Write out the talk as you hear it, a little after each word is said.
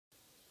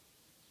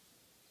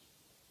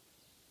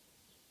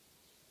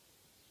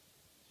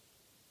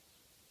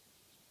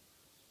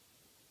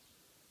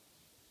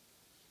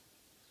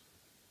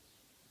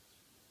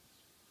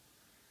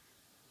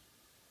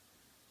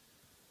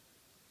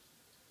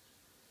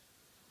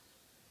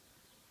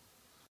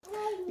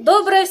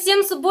Доброе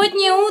всем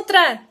субботнее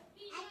утро!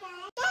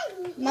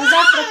 На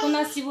завтрак у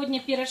нас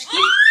сегодня пирожки.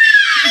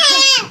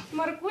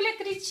 Маркуля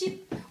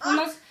кричит. У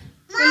нас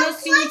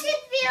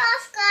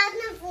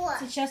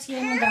сейчас я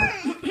ему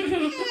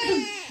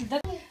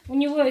дам. У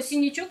него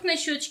синячок на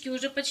щечке,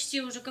 уже почти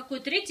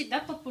какой третий, да,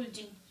 папуль,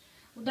 день?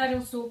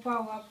 Ударился,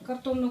 упал об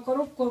картонную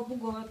коробку, об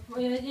угол от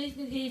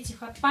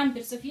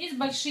памперсов. Есть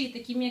большие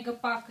такие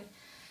мегапаки.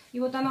 И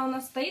вот она у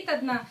нас стоит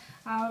одна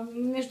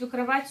между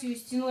кроватью и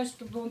стеной,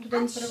 чтобы он туда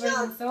не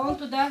провалился. А он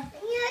туда,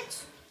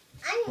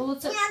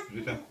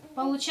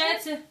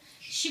 получается,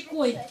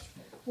 щекой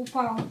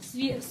упал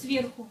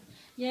сверху.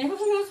 Я его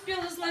не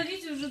успела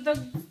словить, уже так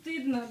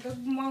стыдно, так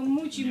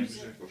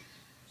мучаемся.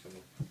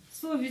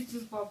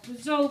 Совесть, папа,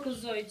 жалко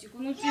зайчику,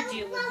 ну что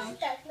делать,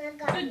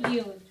 да? Что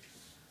делать?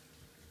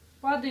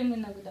 Падаем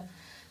иногда.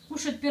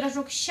 Кушает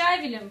пирожок с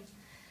щавелем,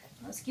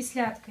 с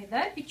кисляткой,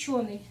 да,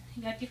 печеный.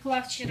 Я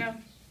пекла вчера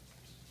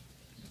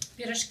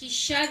пирожки с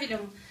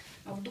щавелем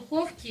в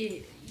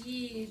духовке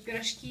и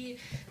пирожки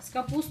с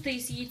капустой и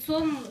с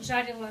яйцом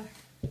жарила.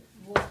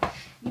 Вот.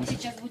 Мы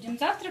сейчас будем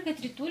завтракать.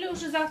 Ритуля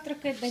уже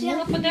завтракает.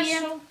 Данила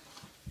подошел.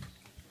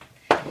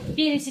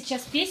 Пели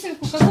сейчас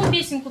песенку. Какую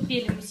песенку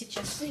пели мы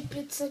сейчас?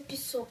 Сыпется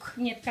песок.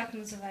 Нет, как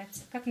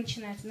называется? Как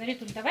начинается? На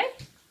Ритуль, давай?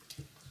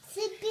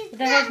 Сыпется.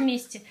 Давай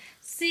вместе.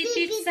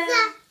 Сыпется,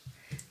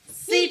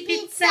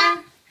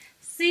 сыпется,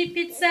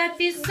 сыпется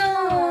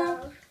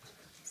песок.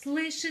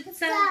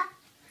 Слышится,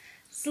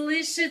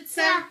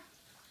 слышится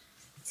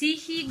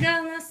тихий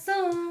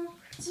голосок.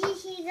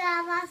 Тихий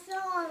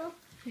голосок.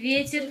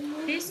 Ветер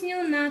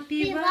песню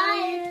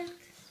напевает,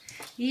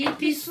 и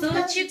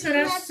песочек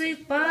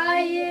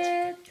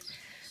рассыпает.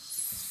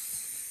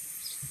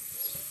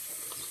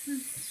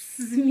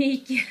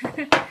 Змейки.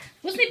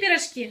 Вкусные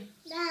пирожки?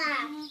 Да.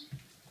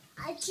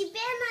 А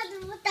теперь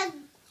надо вот так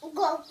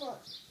голову.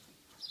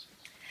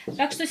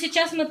 Так что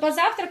сейчас мы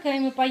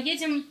позавтракаем и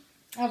поедем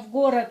в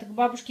город к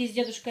бабушке с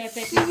дедушкой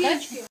опять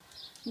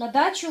на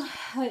дачу.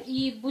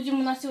 И будем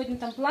у нас сегодня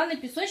там планы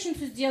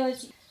песочницу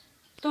сделать.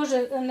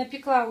 Тоже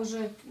напекла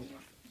уже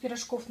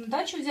пирожков на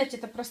дачу взять.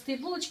 Это простые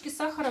булочки с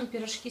сахаром,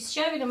 пирожки с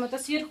щавелем. Это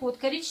сверху вот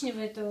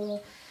коричневое,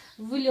 это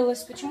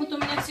вылилось. Почему-то у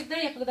меня всегда,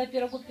 я когда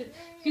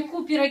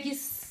пеку пироги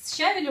с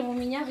щавелем, у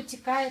меня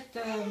вытекает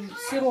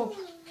сироп.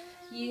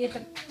 И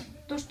это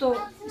то, что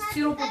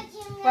сироп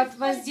под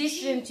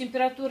воздействием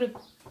температуры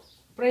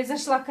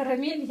произошла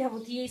карамель, я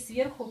вот ей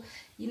сверху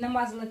и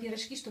намазала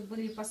пирожки, чтобы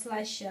были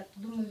послаще.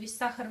 Думаю, весь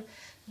сахар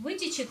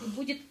вытечет и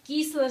будет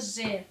кисло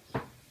же.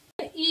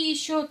 И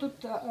еще тут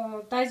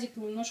тазик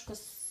немножко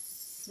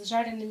с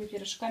жареными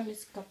пирожками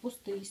с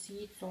капустой и с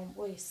яйцом.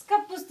 Ой, с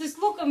капустой, с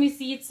луком и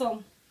с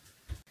яйцом.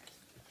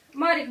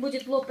 Марик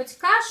будет лопать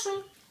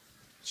кашу.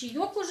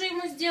 Чаек уже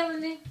ему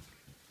сделали.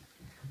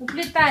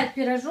 Уплетает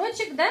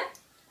пирожочек, да?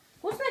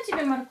 Вкусно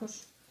тебе, Маркуш?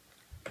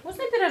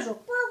 Вкусный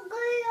пирожок?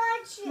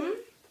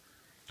 Горячий.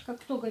 Как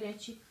кто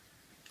горячий?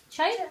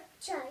 Чай?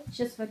 Чай.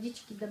 Сейчас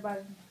водички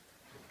добавим.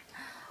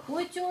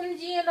 Ой, что он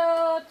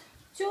делает?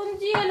 Что он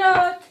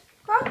делает?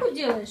 Как ты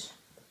делаешь?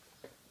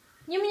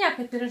 Не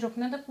мякай пирожок,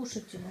 надо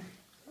кушать его.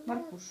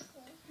 Маркуш.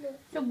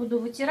 Все, буду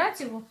вытирать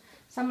его.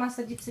 Сама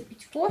садится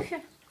пить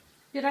кофе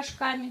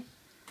пирожками.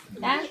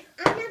 Да?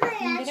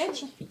 Не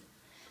горячий?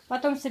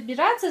 Потом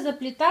собираться,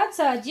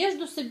 заплетаться,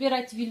 одежду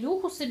собирать,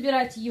 Вилюху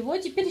собирать. Его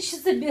теперь еще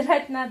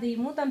собирать надо.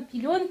 Ему там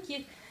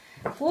пеленки,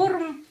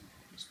 корм.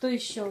 Что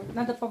еще?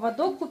 Надо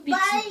поводок купить.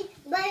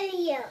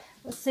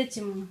 С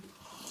этим,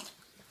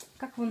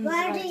 как он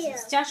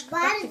называется? Стяжка.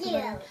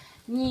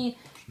 Не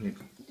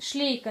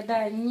шлейка,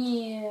 да,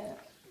 не...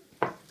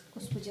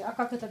 Господи, а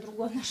как это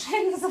другое на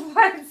шее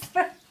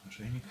называется?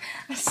 Ошейник.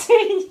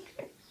 Ошейник.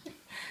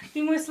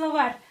 Ты мой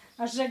словарь.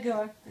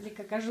 Ожегова. Или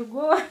как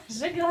ожугова.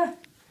 Ожегова.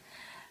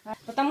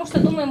 Потому что,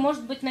 думаю,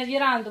 может быть, на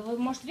веранду. Вы,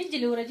 может,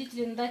 видели, у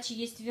родителей на даче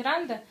есть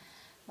веранда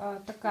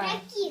такая.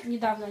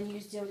 Недавно они ее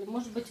сделали.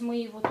 Может быть, мы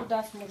его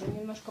туда сможем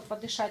немножко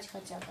подышать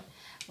хотя бы.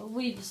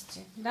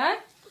 Вывести, да?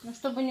 Но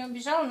чтобы не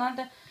убежал,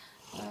 надо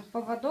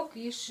поводок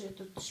и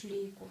эту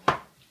шлейку.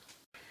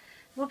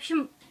 В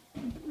общем,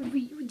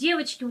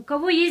 девочки, у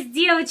кого есть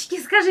девочки,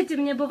 скажите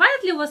мне,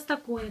 бывает ли у вас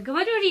такое?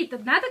 Говорю, Рита,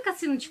 надо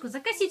косыночку за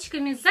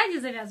косичками сзади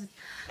завязывать.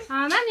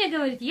 А она мне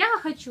говорит, я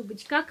хочу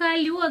быть как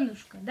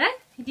Аленушка, да?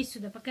 Иди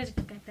сюда, покажи,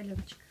 какая это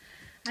Аленочка.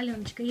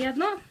 Аленочка, и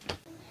одно.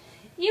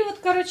 И вот,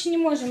 короче, не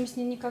можем мы с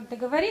ней никак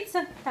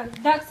договориться.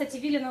 Так, да, кстати,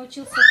 Вилли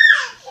научился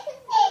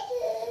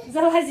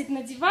залазить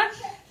на диван,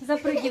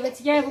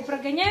 запрыгивать. Я его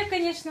прогоняю,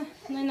 конечно,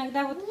 но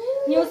иногда вот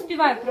не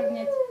успеваю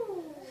прогнать.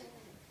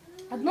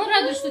 Одно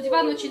радует, что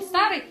диван очень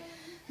старый,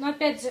 но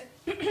опять же,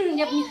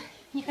 я бы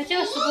не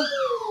хотела, чтобы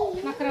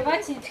он на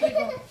кровати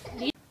прыгал.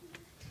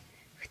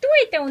 Кто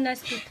это у нас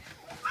тут?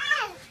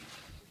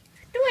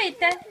 Кто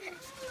это?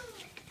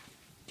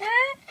 А?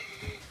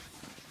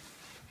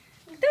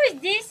 Кто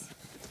здесь?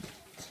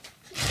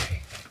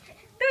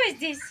 Кто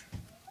здесь?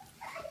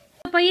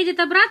 Кто поедет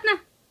обратно?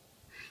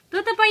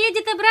 Кто-то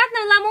поедет обратно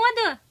в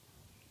Ламоду?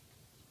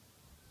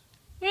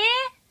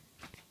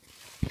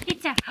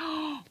 Китя?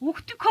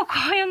 Ух ты,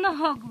 какая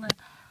наглая!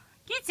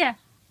 Китя,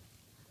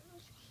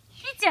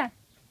 Витя,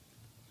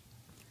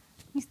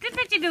 не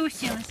стыдно тебе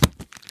уселась?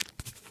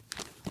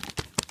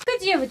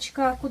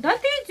 Девочка, а куда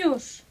ты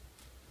идешь?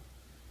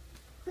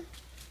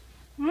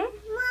 Мама,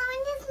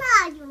 не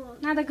знаю.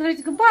 Надо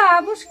говорить к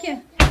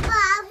бабушке.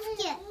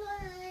 Бабушке.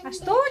 А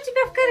что у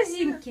тебя в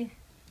корзинке?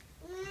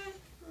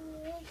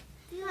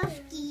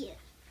 Пирожки.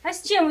 А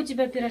с чем у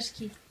тебя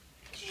пирожки?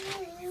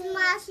 С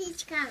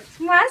масличком. С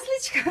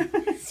масличком?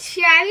 С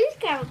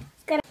чавичком.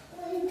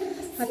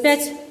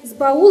 Опять с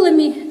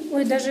баулами.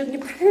 Ой, даже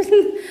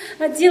неправильно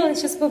одела.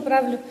 Сейчас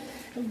поправлю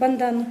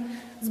бандану.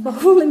 С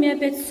баулами,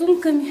 опять с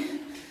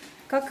сумками.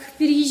 Как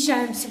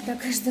переезжаем всегда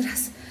каждый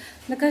раз.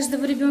 На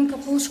каждого ребенка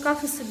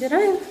полшкафа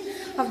собираем.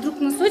 А вдруг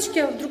носочки,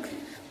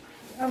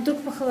 а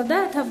вдруг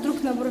похолодает, а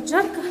вдруг наоборот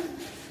жарко,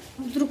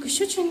 а вдруг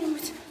еще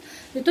что-нибудь.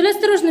 Витуля,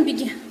 осторожно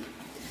беги.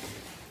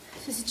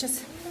 Все, сейчас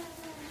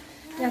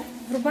я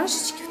в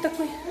рубашечке в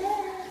такой.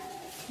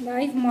 Да,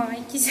 и в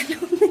майке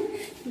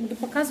зеленой. Буду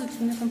показывать,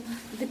 у меня там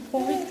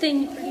декольте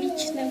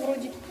неприличное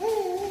вроде.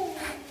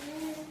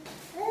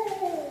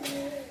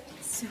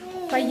 Все,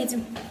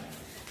 поедем.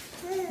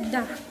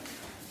 Да.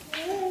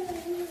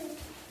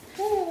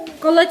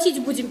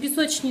 Колотить будем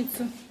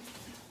песочницу.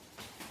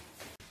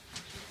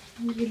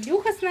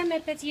 Вилюха с нами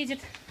опять едет.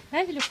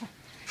 Да, Вилюха?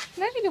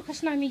 Да, Вилюха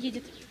с нами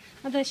едет.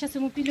 Надо сейчас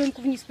ему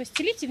пеленку вниз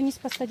постелить и вниз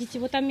посадить.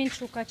 Его там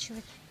меньше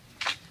укачивать.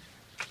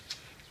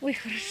 Ой,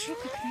 хорошо,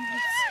 как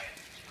нравится.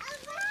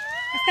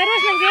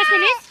 Осторожно, в грязь не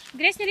лезь. В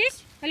грязь не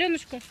лезь,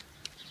 Аленушка.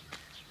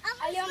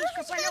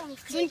 Аленушка,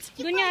 Аленушка.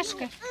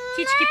 Дуняшка.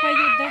 Птички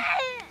поют, да.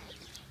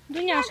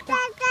 Дуняшка.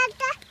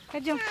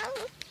 Пойдем.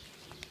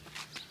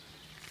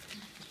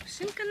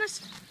 Машинка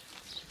наша.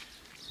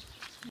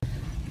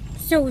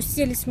 Все,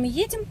 уселись, мы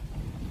едем.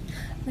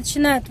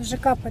 Начинает уже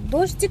капать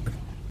дождик.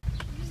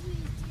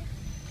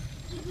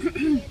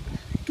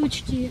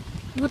 Тучки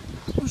вот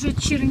уже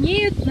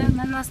чернеют,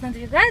 на нас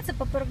надвигается.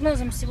 По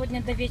прогнозам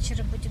сегодня до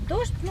вечера будет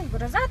дождь. Ну,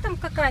 гроза там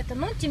какая-то,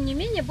 но тем не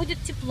менее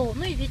будет тепло.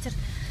 Ну и ветер,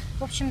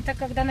 в общем-то,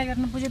 когда,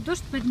 наверное, будет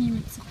дождь,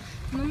 поднимется.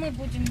 Но мы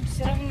будем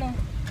все равно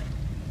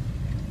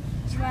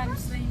делами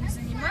своими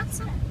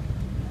заниматься.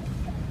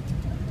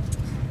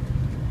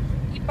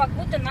 И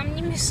погода нам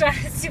не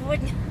мешает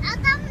сегодня. А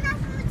там у нас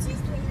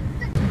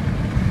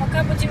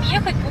Пока будем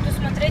ехать, буду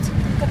смотреть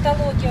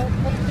каталоги.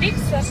 Вон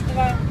Брикс аж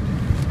 2.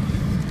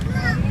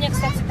 Мне,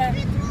 кстати, да.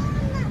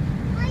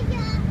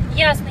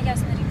 Ясно,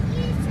 ясно, Рик.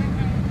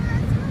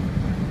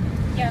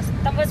 Ясно.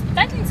 Там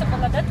воспитательница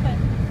была, да, твоя?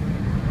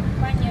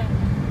 Понятно.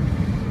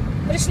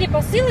 Пришли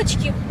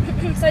посылочки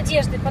с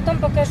одеждой. Потом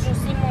покажу,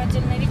 сниму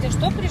отдельное видео,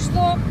 что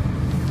пришло,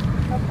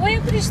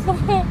 какое пришло.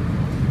 А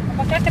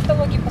пока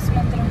каталоги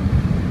посмотрю.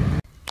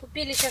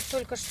 Купили сейчас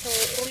только что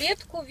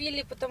рулетку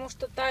Вилли, потому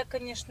что та,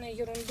 конечно,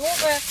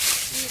 ерундовая.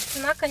 И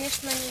цена,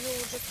 конечно, на нее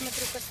уже,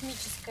 смотрю,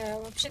 космическая.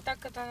 Вообще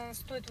так это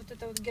стоит, вот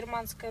эта вот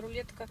германская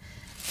рулетка,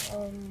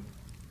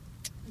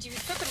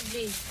 900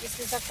 рублей,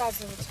 если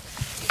заказывать.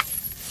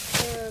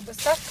 С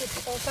доставкой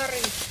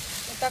 1500.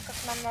 Но так как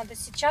нам надо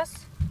сейчас,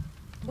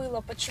 было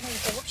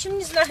почему-то. В общем,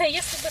 не знаю,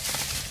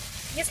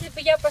 если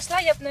бы я пошла,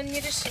 я бы, наверное,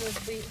 не решилась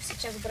бы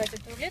сейчас брать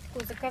эту рулетку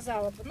и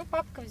заказала бы. Ну,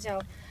 папка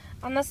взял.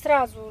 Она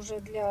сразу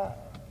уже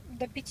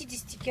до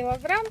 50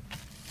 килограмм,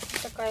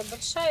 такая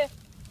большая.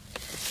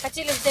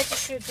 Хотели взять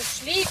еще эту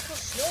шлейку,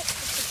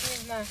 не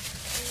знаю.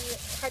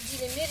 И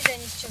ходили, мерили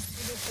они сейчас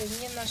с Илюхой,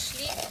 не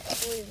нашли.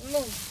 Ой, ну,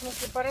 в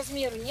смысле, по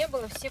размеру не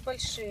было, все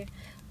большие.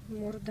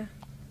 Морда.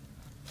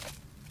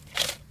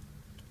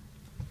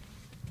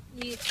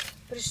 И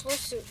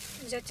пришлось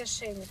взять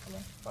ошейник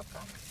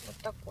пока. Вот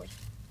такой.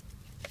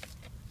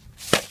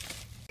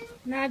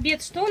 На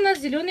обед что у нас?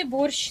 Зеленый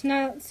борщ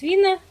на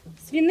свиных,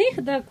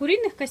 да,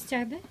 куриных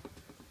костях, да?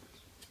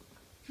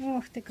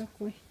 Ох ты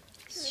какой.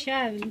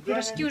 Щавель.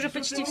 Пирожки уже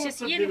почти все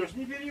съели.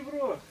 Не бери в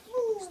рот.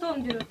 Что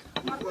он берет?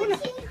 Маргуля?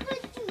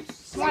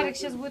 Марик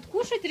сейчас будет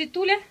кушать.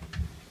 Ритуля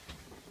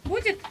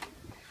будет?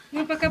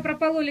 Мы пока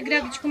пропололи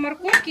грядочку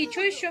морковки. И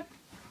что еще?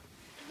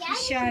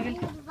 И щавель.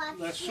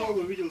 Нашел,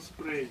 увидел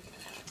спрей.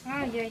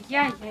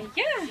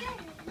 Ай-яй-яй-яй-яй.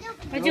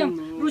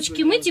 Пойдем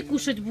ручки мыть и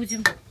кушать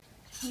будем.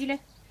 Юля,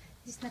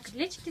 здесь на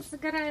крылечке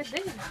загорает, да?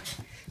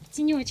 В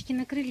тенечке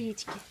на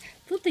крылечке.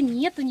 Тут и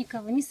нету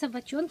никого. Ни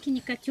собачонки,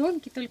 ни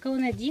котенки. Только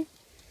он один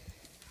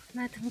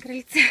на этом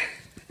крыльце.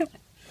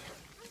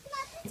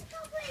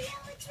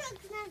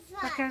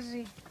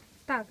 Покажи.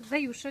 Так,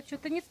 Даюша,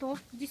 что-то не то.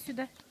 Иди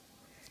сюда.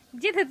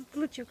 Где ты этот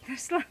лучок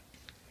нашла?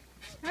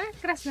 А?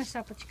 Красная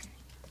шапочка.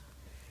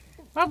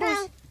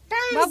 Бабусь,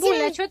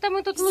 бабуля, а что-то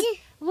мы тут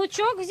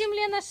лучок в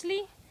земле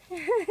нашли.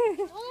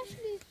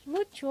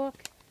 Лучок.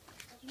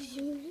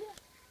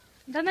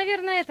 Да,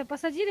 наверное, это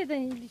посадили, да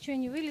ничего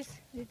не вылез.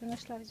 Где-то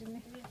нашла в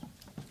земле.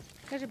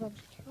 Скажи,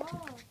 бабушке.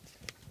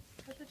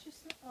 Это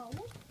честно.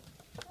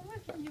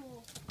 Выкинь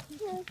его.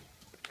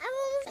 А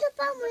можно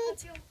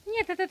помыть?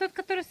 Нет, это тот,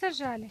 который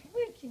сажали.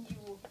 Выкинь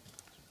его.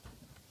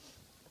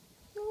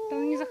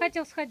 Он не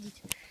захотел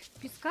сходить.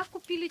 Песка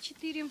купили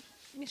 4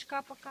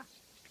 мешка пока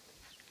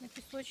на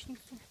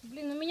песочницу.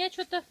 Блин, у меня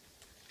что-то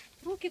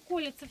руки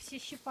колятся, все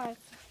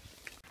щипаются.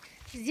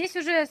 Здесь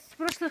уже с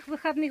прошлых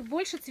выходных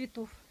больше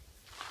цветов.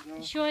 Да.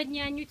 Еще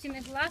одни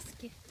Анютины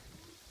глазки.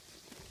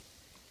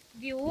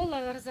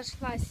 Виола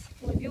разошлась.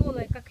 Ой,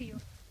 Виола, как ее?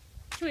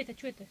 Что это?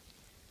 Что это?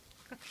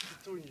 Как?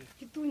 Петунья.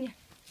 Петунья.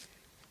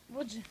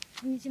 Вот же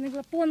Анютины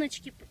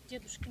глапоночки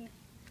дедушкины.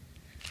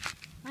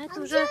 А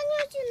это уже,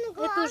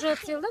 это уже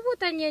отцвел. Да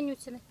вот они,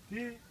 Анютины.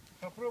 Ты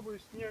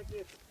попробуй снять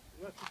это.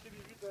 У нас 4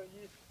 вида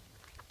есть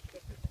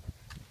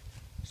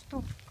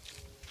Что?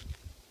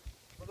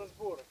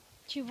 водосбора.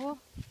 Чего?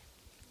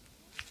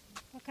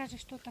 Покажи,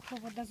 что такое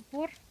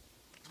водосбор.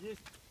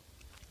 Есть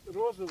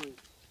розовый,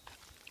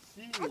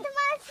 синий. Это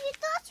мои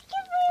цветочки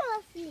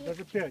выросли.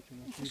 Даже 5 у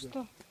нас Это видов.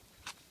 что?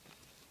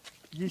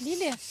 Есть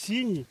Лилия?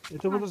 синий,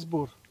 это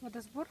водосбор.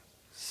 Водосбор?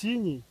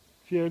 Синий,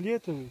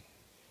 фиолетовый,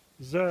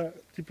 за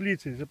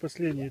теплицей, за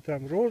последней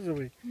там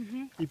розовый.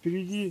 Угу. И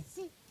впереди,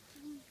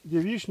 где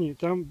вишни,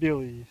 там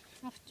белый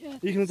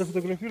есть. Их надо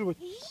фотографировать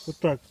вот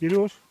так.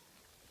 Берешь,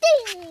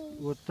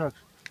 вот так.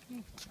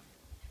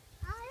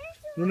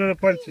 Ну, надо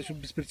пальцы,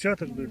 чтобы без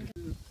перчаток были.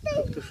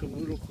 Как-то,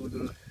 чтобы руку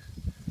удрать.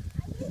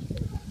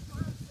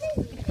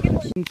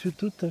 Они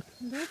цветут так.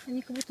 Да,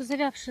 они как будто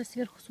завявшие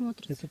сверху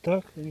смотрятся. Это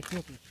так, они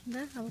смотрят.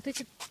 Да, а вот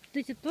эти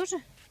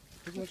тоже?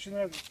 Тут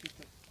начинают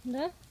цветать.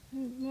 Да?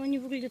 Ну, они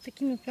выглядят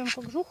такими прям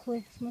как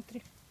жухлые,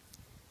 смотри.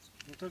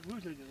 Ну, так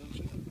выглядит. А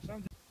на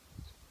самом деле...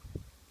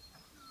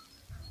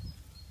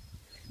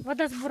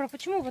 Водосбор, а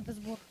почему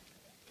водосбор?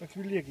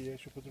 Аквилегия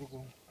еще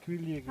по-другому.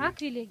 Аквилегия.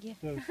 Аквилегия.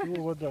 Да,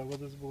 всего вода,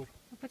 водосбор.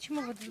 А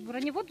почему водосбор?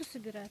 Они воду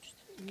собирают,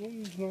 что ли? Ну,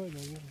 не знаю,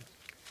 наверное.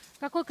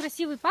 Какой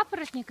красивый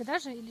папоротник,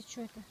 даже? Или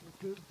что это?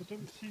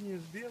 Потом синее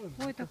с белым.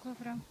 Ой, такой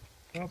прям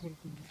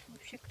Папоротник.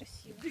 вообще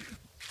красиво.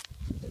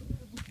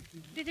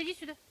 Ты иди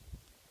сюда.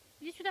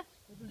 Иди сюда.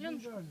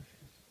 Ленушка.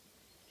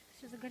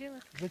 Все загорело.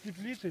 За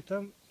теплицей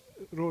там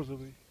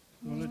розовый.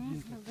 Он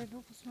один. Ну,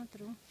 зайду,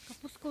 посмотрю.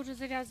 Капустка уже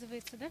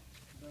завязывается, да?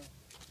 Да.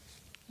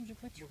 Уже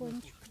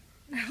потихонечку.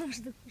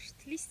 Можно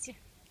кушать листья.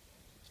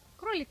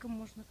 Кроликам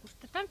можно кушать.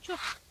 А там что?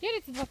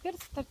 Перец, 2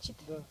 перца торчит.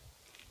 Да.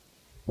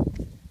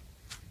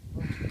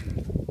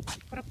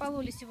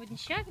 Пропололи сегодня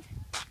щавель.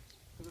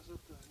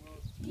 Красота.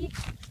 И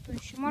что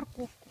еще?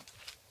 Морковку.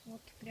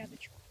 Вот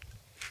грядочку.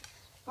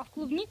 А в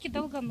клубнике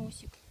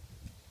долгоносик.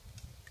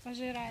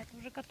 Пожирает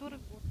уже который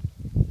год.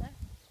 Да?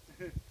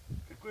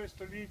 Какое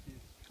столетие?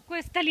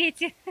 Какое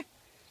столетие?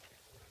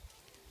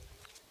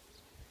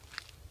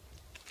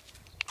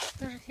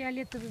 Тоже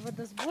фиолетовый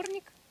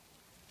водосборник.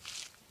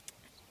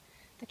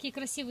 Такие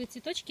красивые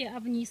цветочки, а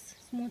вниз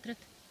смотрят.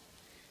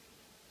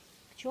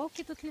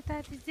 Пчелки тут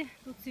летают везде.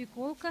 Тут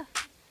свеколка.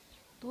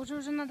 Тоже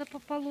уже надо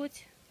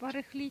пополоть,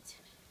 порыхлить.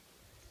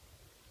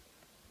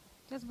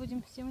 Сейчас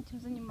будем всем этим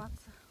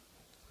заниматься.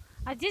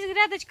 А здесь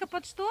грядочка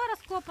под что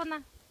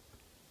раскопана?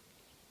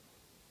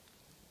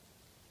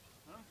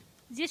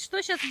 Здесь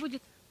что сейчас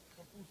будет?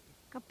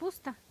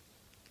 Капуста.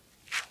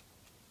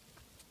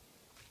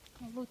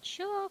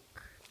 Лучок.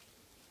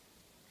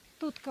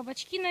 Тут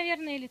кабачки,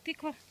 наверное, или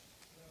тыква.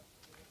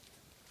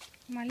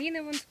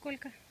 Малины вон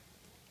сколько.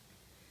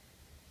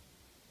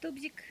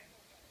 Тубзик.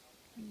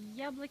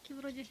 Яблоки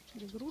вроде.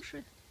 Или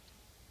груши.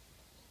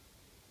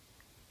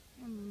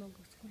 Вон много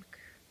сколько.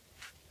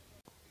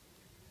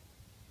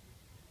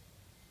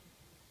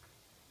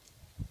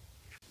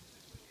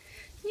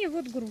 И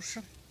вот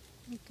груша.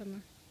 Вот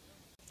она.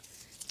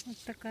 Вот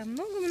такая.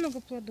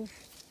 Много-много плодов.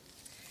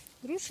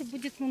 Груши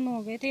будет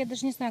много. Это я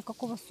даже не знаю,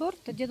 какого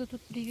сорта. Деда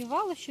тут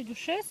прививал еще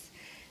дюшес.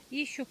 И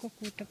еще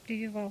какую-то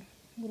прививал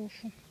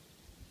грушу.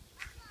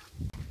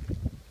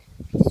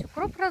 Здесь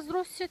укроп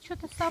разросся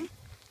что-то сам.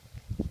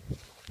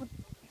 Вот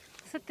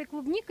с этой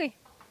клубникой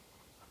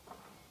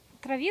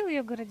травил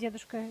ее, говорит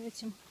дедушка,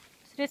 этим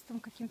средством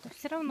каким-то.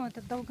 Все равно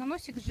этот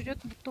долгоносик жрет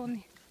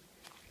бутоны.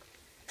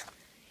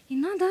 И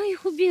надо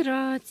их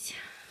убирать.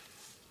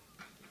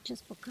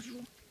 Сейчас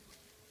покажу.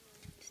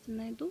 Если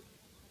найду.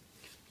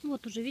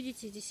 Вот уже,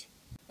 видите, здесь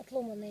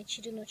отломанные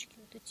череночки.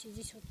 Вот эти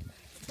здесь вот.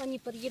 Они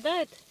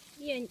подъедают,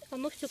 и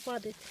оно все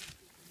падает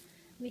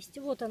вместе.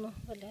 Вот оно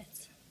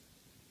валяется.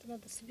 Это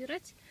надо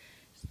собирать,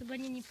 чтобы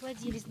они не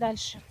плодились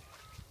дальше.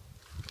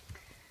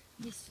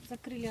 Здесь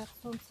закрыли от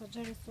солнца, от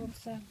жары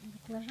солнца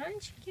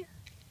баклажанчики.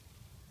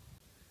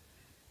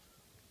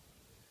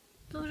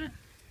 Тоже.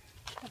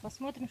 А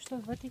посмотрим, что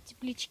в этой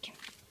тепличке.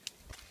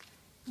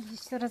 Здесь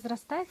все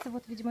разрастается.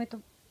 Вот, видимо,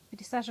 это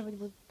пересаживать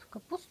будут в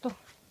капусту.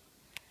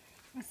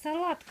 А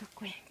салат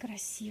какой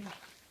красивый.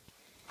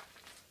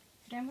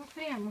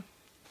 Прямо-прямо.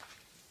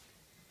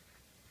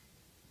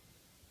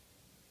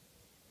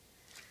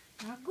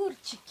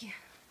 Огурчики.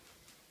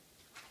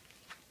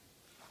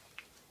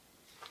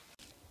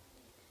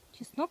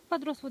 Чеснок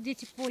подрос. Вот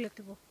дети полят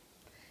его.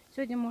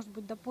 Сегодня, может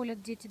быть,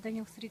 дополят дети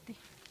Данил с Ритой.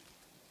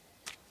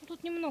 Ну,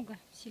 тут немного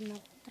сильно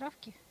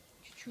травки.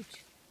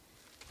 Чуть-чуть.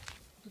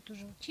 Тут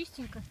уже вот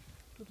чистенько.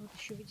 Тут вот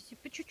еще, видите,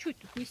 по чуть-чуть.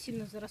 Тут не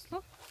сильно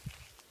заросло.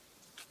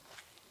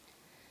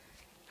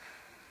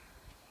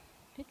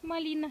 Опять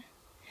малина.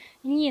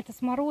 Нет, это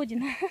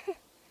смородина.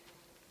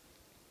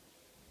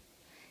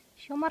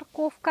 Еще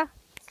морковка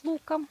с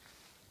луком.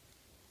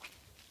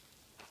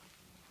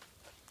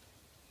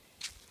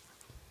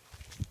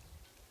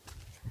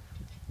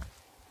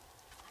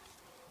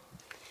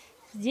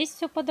 Здесь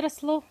все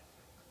подросло.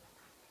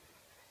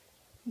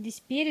 Здесь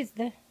перец,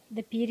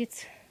 да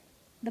перец,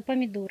 да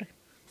помидоры.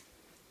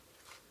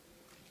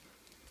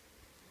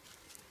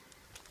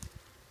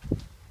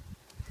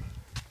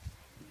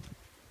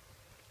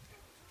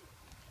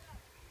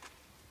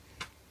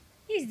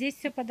 И здесь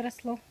все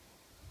подросло.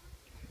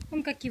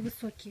 Вон какие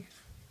высокие.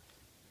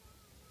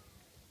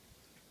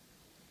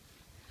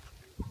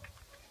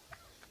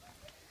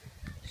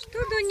 Что,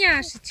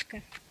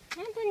 Дуняшечка?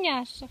 Ну,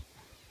 Дуняша.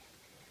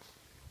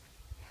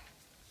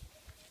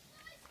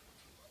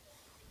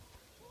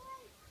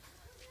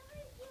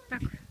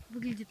 Так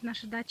выглядит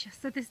наша дача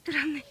с этой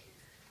стороны.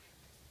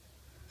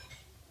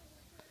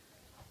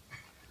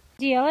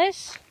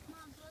 Делаешь?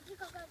 Мам, смотри,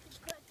 какая тут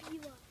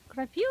крапива.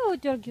 Крапиву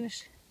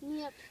удергиваешь?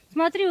 Нет.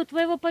 Смотри, у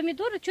твоего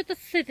помидора что-то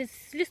с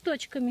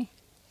листочками.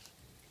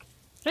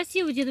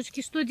 Спроси у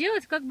дедушки, что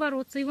делать, как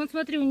бороться. И вон,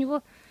 смотри, у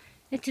него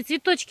эти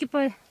цветочки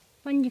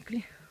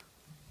поникли.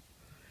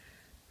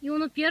 И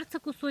вон у перца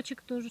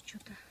кусочек тоже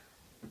что-то.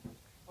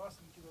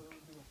 Пасынки надо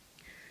выбирать.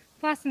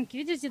 Пасынки,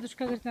 видишь,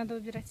 дедушка говорит, надо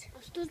убирать.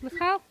 А что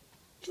Слыхал?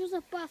 Что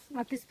за пасынки?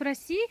 А ты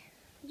спроси.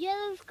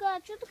 Дедушка,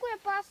 а что такое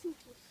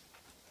пасынки?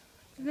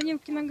 За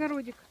Немкин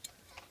огородик.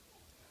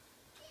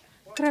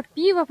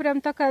 Крапива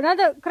прям такая.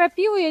 Надо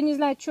крапиву, я не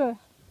знаю, что.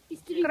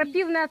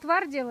 Крапивный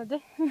отвар делать,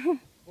 да?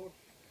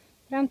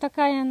 Прям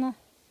такая она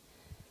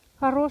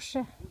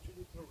хорошая.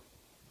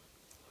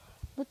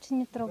 Лучше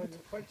не трогать.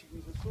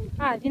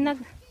 А,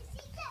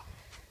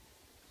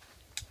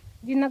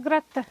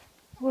 виноград-то.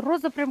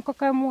 Роза прям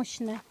какая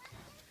мощная.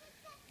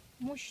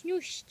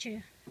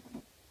 Мощнющая.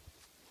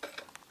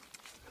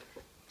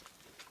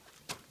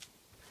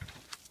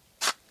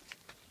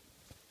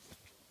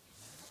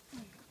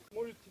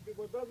 Может, тебе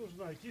вода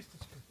нужна,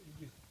 кисточка?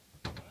 Иди.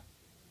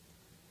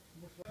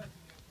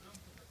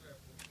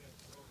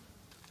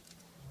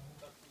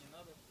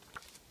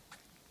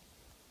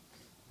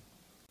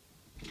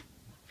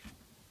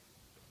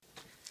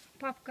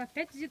 Папка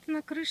опять где-то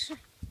на крыше.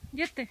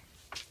 Где ты?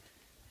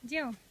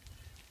 Где он?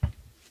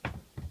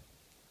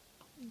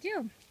 Где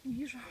он? Не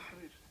вижу.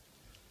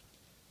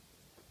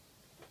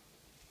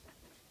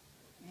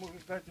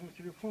 Может дать ему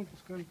телефон,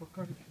 пускай он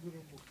покажет тебе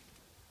работу.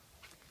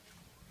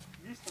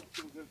 Есть там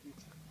все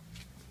гордиться?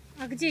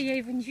 А где? Я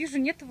его не вижу,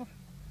 нет его.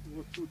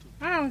 Вот тут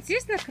он. А, он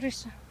здесь на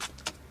крыше?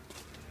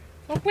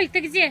 Папуль,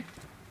 ты где?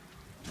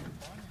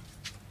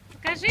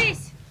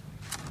 Покажись.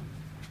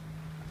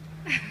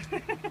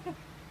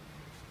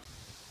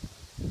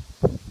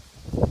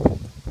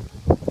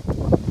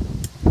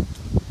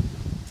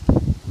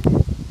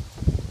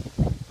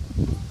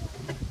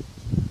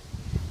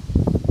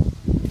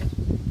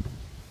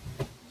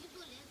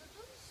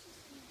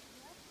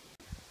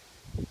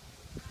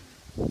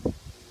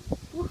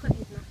 Плохо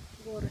видно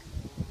горы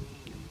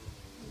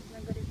на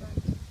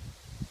горизонте.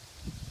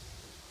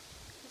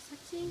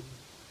 Красотень.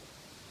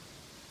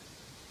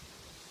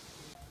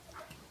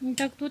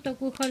 Это кто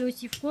такой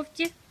холёсий в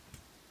кофте?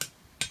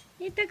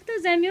 Это кто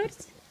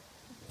замерз?